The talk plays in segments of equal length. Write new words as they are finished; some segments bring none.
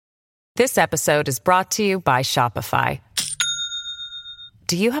This episode is brought to you by Shopify.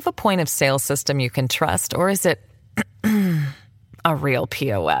 Do you have a point of sale system you can trust, or is it a real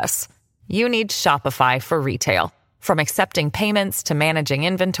POS? You need Shopify for retail. From accepting payments to managing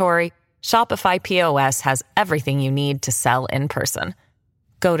inventory, Shopify POS has everything you need to sell in person.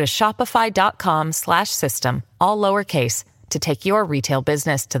 Go to shopify.com/system, all lowercase, to take your retail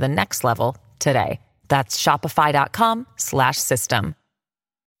business to the next level today. That's shopify.com/system.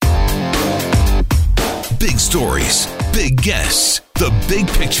 Big stories, big guests, the big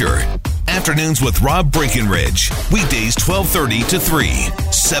picture. Afternoons with Rob Breckenridge. Weekdays 1230 to 3,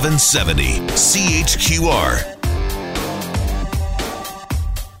 770 CHQR.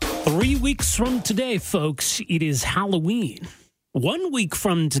 3 weeks from today, folks, it is Halloween. 1 week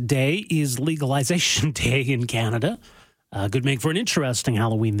from today is legalization day in Canada. Could make for an interesting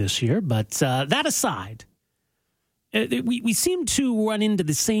Halloween this year, but that aside, we seem to run into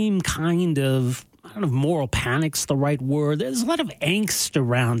the same kind of, I don't know if moral panic's the right word. There's a lot of angst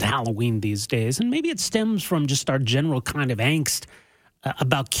around Halloween these days, and maybe it stems from just our general kind of angst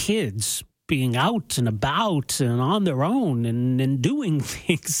about kids being out and about and on their own and doing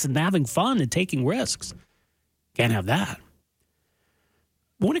things and having fun and taking risks. Can't have that.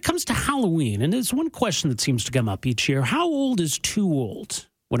 When it comes to Halloween, and there's one question that seems to come up each year, how old is too old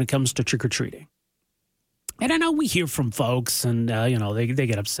when it comes to trick-or-treating? And I know we hear from folks, and, they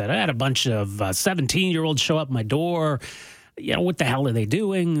get upset. I had a bunch of 17-year-olds show up at my door. What the hell are they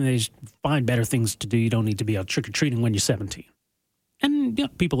doing? They find better things to do. You don't need to be out trick-or-treating when you're 17. And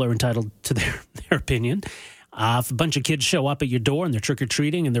people are entitled to their opinion. If a bunch of kids show up at your door and they're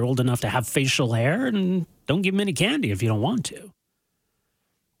trick-or-treating and they're old enough to have facial hair, and don't give them any candy if you don't want to.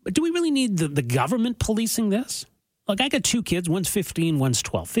 But do we really need the government policing this? Look, I got two kids. One's 15, one's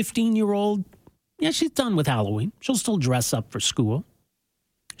 12. 15-year-old... yeah, she's done with Halloween. She'll still dress up for school.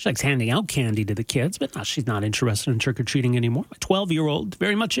 She likes handing out candy to the kids, but no, she's not interested in trick-or-treating anymore. A 12-year-old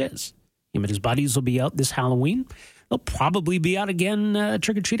very much is. Him and his buddies will be out this Halloween. They'll probably be out again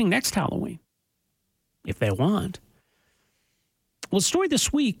trick-or-treating next Halloween, if they want. Well, a story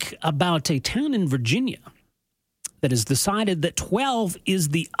this week about a town in Virginia that has decided that 12 is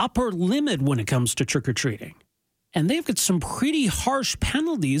the upper limit when it comes to trick-or-treating. And they've got some pretty harsh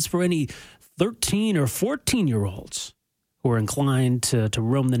penalties for any 13 or 14-year-olds who are inclined to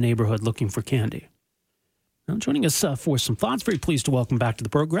roam the neighborhood looking for candy. Now, joining us for some thoughts, very pleased to welcome back to the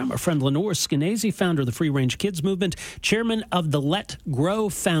program our friend Lenore Skenazy, founder of the Free Range Kids Movement, chairman of the Let Grow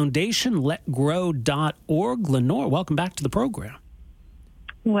Foundation, letgrow.org. Lenore, welcome back to the program.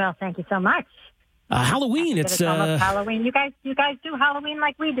 Well, thank you so much. Halloween, it's almost Halloween. You guys do Halloween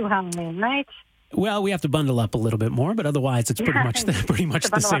like we do Halloween, right? Well, we have to bundle up a little bit more, but otherwise it's pretty much the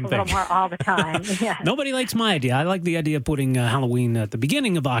same thing. A little more all the time. Yeah. Nobody likes my idea. I like the idea of putting Halloween at the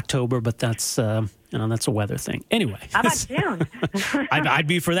beginning of October, but that's that's a weather thing. Anyway, how about June? I'd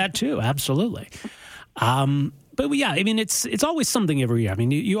be for that too. Absolutely. But yeah, I mean, it's always something every year. I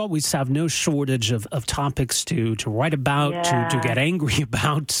mean, you always have no shortage of topics to write about, to get angry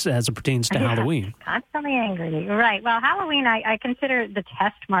about as it pertains to Halloween. Constantly angry. Right. Well, Halloween, I consider the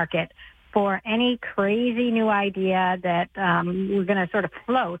test market for any crazy new idea that we're going to sort of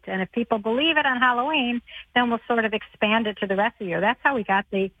float. And if people believe it on Halloween, then we'll sort of expand it to the rest of the year. That's how we got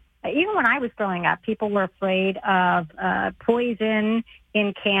even when I was growing up, people were afraid of poison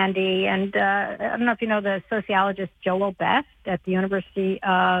in candy. And I don't know if you know the sociologist Joel Best at the University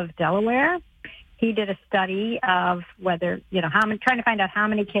of Delaware. He did a study of whether, trying to find out how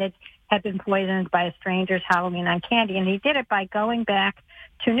many kids had been poisoned by a stranger's Halloween on candy. And he did it by going back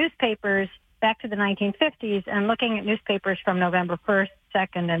to newspapers back to the 1950s and looking at newspapers from November 1st,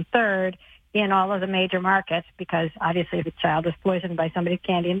 2nd, and 3rd in all of the major markets, because obviously if a child was poisoned by somebody's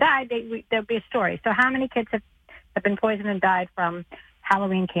candy and died, there'd be a story. So how many kids have been poisoned and died from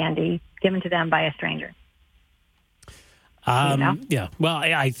Halloween candy given to them by a stranger? Yeah. Well,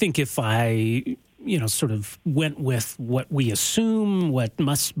 I think if I sort of went with what we assume, what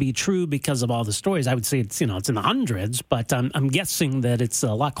must be true because of all the stories, I would say it's in the hundreds, but I'm guessing that it's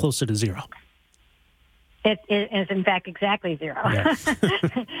a lot closer to zero. It is, in fact, exactly zero. Yes.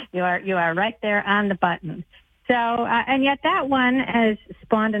 You are right there on the button. So, and yet that one has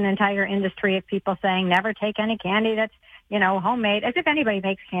spawned an entire industry of people saying never take any candy that's, homemade, as if anybody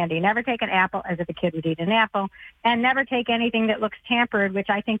makes candy. Never take an apple, as if a kid would eat an apple. And never take anything that looks tampered, which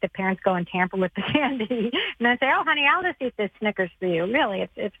I think that parents go and tamper with the candy. And then say, oh, honey, I'll just eat this Snickers for you. Really,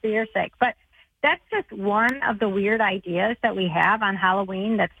 it's for your sake. But that's just one of the weird ideas that we have on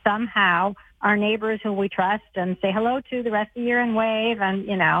Halloween, that somehow our neighbors who we trust and say hello to the rest of the year and wave and,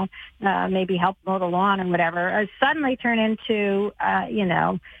 maybe help mow the lawn and whatever, suddenly turn into,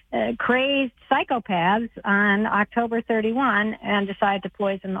 crazed psychopaths on October 31 and decide to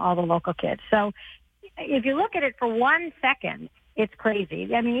poison all the local kids. So if you look at it for 1 second, it's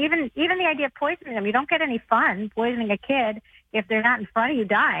crazy. I mean, even the idea of poisoning them, you don't get any fun poisoning a kid if they're not in front of you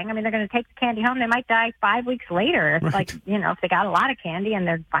dying. I mean, they're going to take the candy home. They might die 5 weeks later, Right. if they got a lot of candy and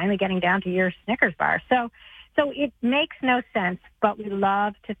they're finally getting down to your Snickers bar. So it makes no sense, but we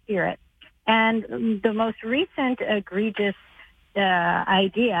love to fear it. And the most recent egregious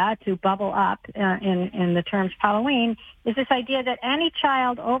idea to bubble up in the terms Halloween is this idea that any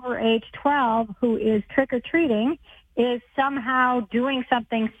child over age 12 who is trick-or-treating is somehow doing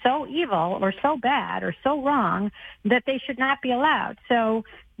something so evil or so bad or so wrong that they should not be allowed. So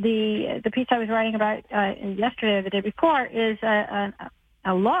the piece I was writing about yesterday or the day before is a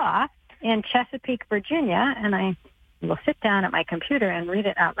law in Chesapeake, Virginia, and I will sit down at my computer and read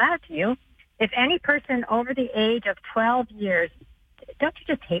it out loud to you. If any person over the age of 12 years, don't you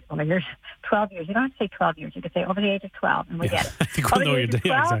just hate lawyers? 12 years. You don't have to say 12 years. You could say over the age of 12, and we get it. I think we'll over know the age of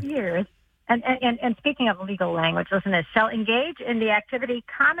 12 exactly. years. And speaking of legal language, listen to this. Shall engage in the activity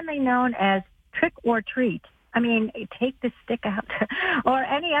commonly known as trick or treat. I mean, take the stick out. Or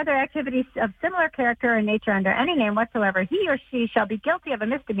any other activities of similar character or nature under any name whatsoever. He or she shall be guilty of a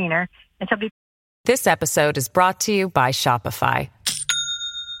misdemeanor and shall be... This episode is brought to you by Shopify.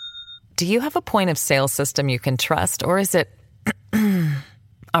 Do you have a point of sale system you can trust, or is it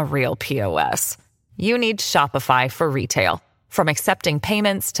a real POS? You need Shopify for retail. From accepting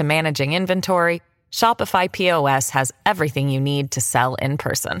payments to managing inventory, Shopify POS has everything you need to sell in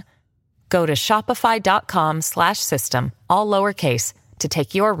person. Go to shopify.com/system, all lowercase, to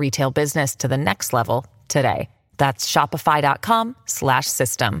take your retail business to the next level today. That's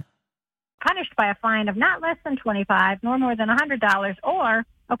shopify.com/system. Punished by a fine of not less than $25, nor more than $100, or,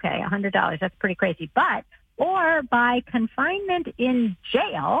 okay, $100, that's pretty crazy, or by confinement in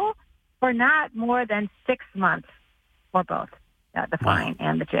jail for not more than 6 months, or both. The fine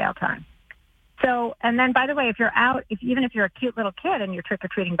and the jail time. So, and then, by the way, if you're out, even if you're a cute little kid and you're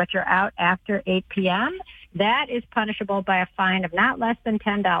trick-or-treating, but you're out after 8 p.m., that is punishable by a fine of not less than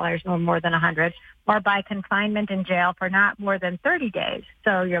 $10 or more than $100, or by confinement in jail for not more than 30 days.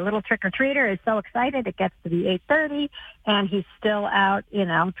 So your little trick-or-treater is so excited it gets to be 8:30, and he's still out,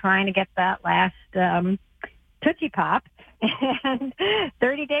 trying to get that last Tootsie Pop, and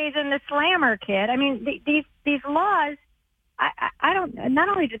 30 days in the slammer, kid. I mean, these laws, I don't, not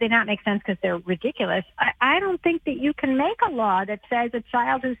only do they not make sense because they're ridiculous, I don't think that you can make a law that says a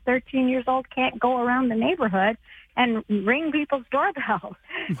child who's 13 years old can't go around the neighborhood and ring people's doorbells.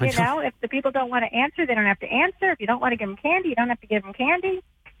 If the people don't want to answer, they don't have to answer. If you don't want to give them candy, you don't have to give them candy.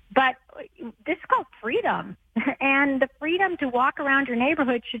 But this is called freedom, and the freedom to walk around your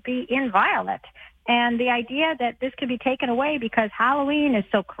neighborhood should be inviolate. And the idea that this could be taken away because Halloween is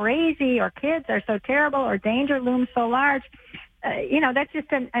so crazy or kids are so terrible or danger looms so large, that's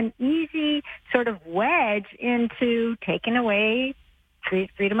just an easy sort of wedge into taking away the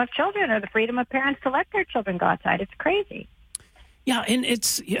freedom of children or the freedom of parents to let their children go outside. It's crazy. Yeah, and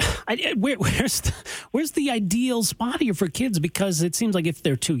where's the ideal spot here for kids? Because it seems like if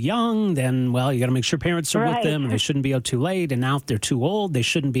they're too young, then, well, you got to make sure parents are with them, and they shouldn't be out too late. And now if they're too old, they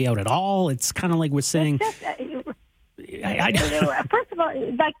shouldn't be out at all. It's kind of like we're saying... First of all,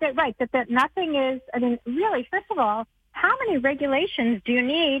 that nothing is... I mean, really, first of all, how many regulations do you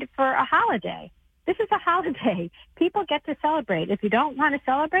need for a holiday? This is a holiday. People get to celebrate. If you don't want to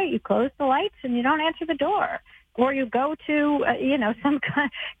celebrate, you close the lights and you don't answer the door. Or you go to, some kind,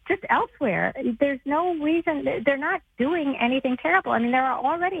 just elsewhere. There's no reason. They're not doing anything terrible. I mean, there are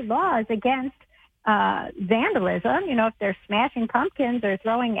already laws against vandalism. If they're smashing pumpkins or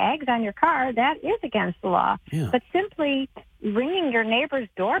throwing eggs on your car, that is against the law. Yeah. But simply ringing your neighbor's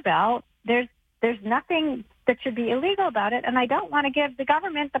doorbell, there's nothing that should be illegal about it. And I don't want to give the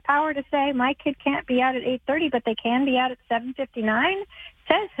government the power to say my kid can't be out at 8:30, but they can be out at 7:59.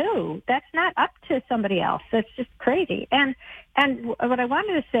 Says who? That's not up to somebody else. That's just crazy. And what I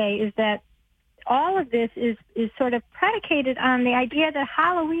wanted to say is that all of this is sort of predicated on the idea that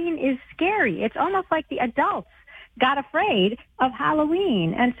Halloween is scary. It's almost like the adults got afraid of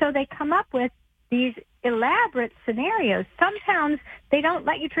Halloween. And so they come up with these elaborate scenarios. Some towns, they don't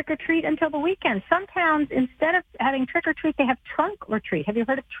let you trick-or-treat until the weekend. Some towns, instead of having trick-or-treat, they have trunk-or-treat. Have you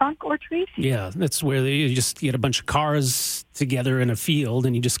heard of trunk-or-treat? Yeah, that's where you just get a bunch of cars together in a field,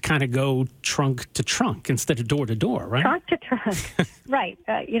 and you just kind of go trunk to trunk instead of door to door, right? Trunk to trunk, right.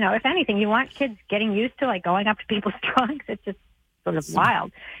 If anything, you want kids getting used to, like, going up to people's trunks. It's just sort of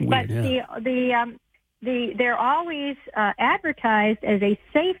wild. Weird, but they're always advertised as a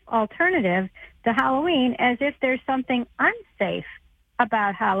safe alternative to Halloween, as if there's something unsafe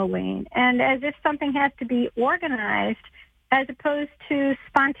about Halloween, and as if something has to be organized as opposed to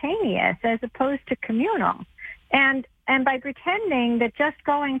spontaneous, as opposed to communal. And by pretending that just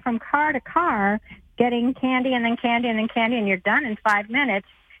going from car to car, getting candy and then candy and then candy, and you're done in 5 minutes,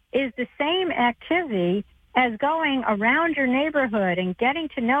 is the same activity as going around your neighborhood and getting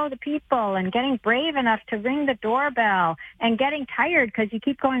to know the people and getting brave enough to ring the doorbell and getting tired because you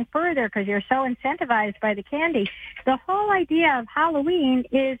keep going further because you're so incentivized by the candy. The whole idea of Halloween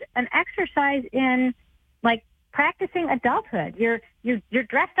is an exercise in, like, practicing adulthood. You're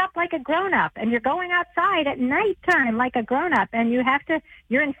dressed up like a grown-up, and you're going outside at nighttime like a grown-up, and you're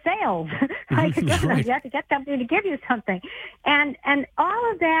in sales like a grown-up. Right. You have to get somebody to give you something. And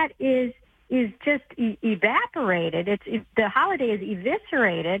all of that is just evaporated. The holiday is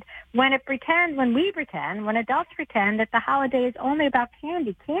eviscerated when adults pretend that the holiday is only about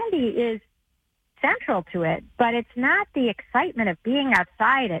candy. Candy is central to it, but it's not the excitement of being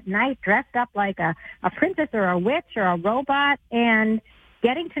outside at night dressed up like a princess or a witch or a robot and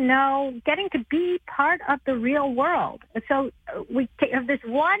getting to be part of the real world. So we have this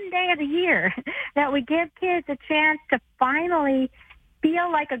one day of the year that we give kids a chance to finally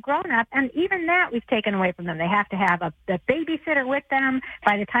feel like a grown-up, and even that we've taken away from them. They have to have a babysitter with them.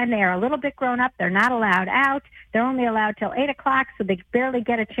 By the time they are a little bit grown up, they're not allowed out. They're only allowed till 8 o'clock, so they barely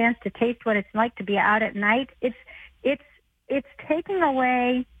get a chance to taste what it's like to be out at night. It's taking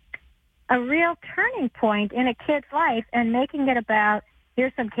away a real turning point in a kid's life and making it about,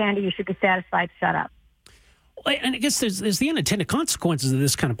 here's some candy, you should be satisfied, shut up. And I guess there's the unintended consequences of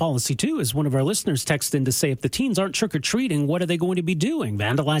this kind of policy, too, as one of our listeners texted in to say, if the teens aren't trick-or-treating, what are they going to be doing?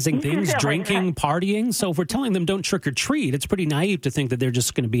 Vandalizing things, drinking, partying? So if we're telling them don't trick-or-treat, it's pretty naive to think that they're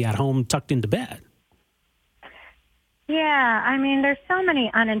just going to be at home tucked into bed. Yeah, I mean, there's so many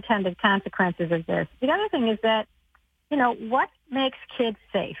unintended consequences of this. The other thing is that, what makes kids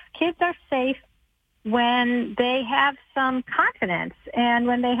safe? Kids are safe when they have some confidence and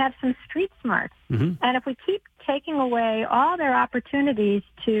when they have some street smarts. Mm-hmm. And if we keep taking away all their opportunities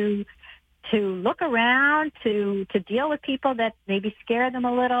to look around, to deal with people that maybe scare them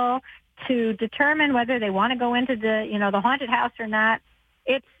a little, to determine whether they want to go into the haunted house or not,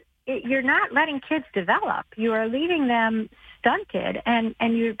 you're not letting kids develop. You are leaving them stunted, and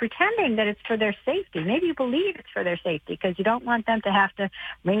you're pretending that it's for their safety. Maybe you believe it's for their safety because you don't want them to have to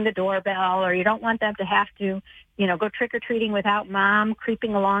ring the doorbell, or you don't want them to have to, go trick-or-treating without mom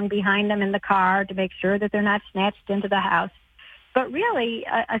creeping along behind them in the car to make sure that they're not snatched into the house. But really,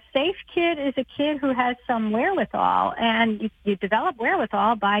 a safe kid is a kid who has some wherewithal, and you develop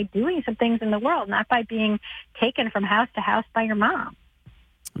wherewithal by doing some things in the world, not by being taken from house to house by your mom.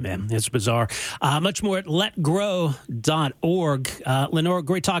 Man, it's bizarre. Much more at letgrow.org. Lenore,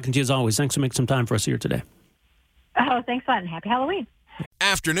 great talking to you as always. Thanks for making some time for us here today. Oh, thanks a lot, and happy Halloween.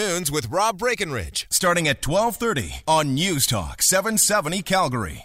 Afternoons with Rob Breckenridge, starting at 12:30 on News Talk 770 Calgary.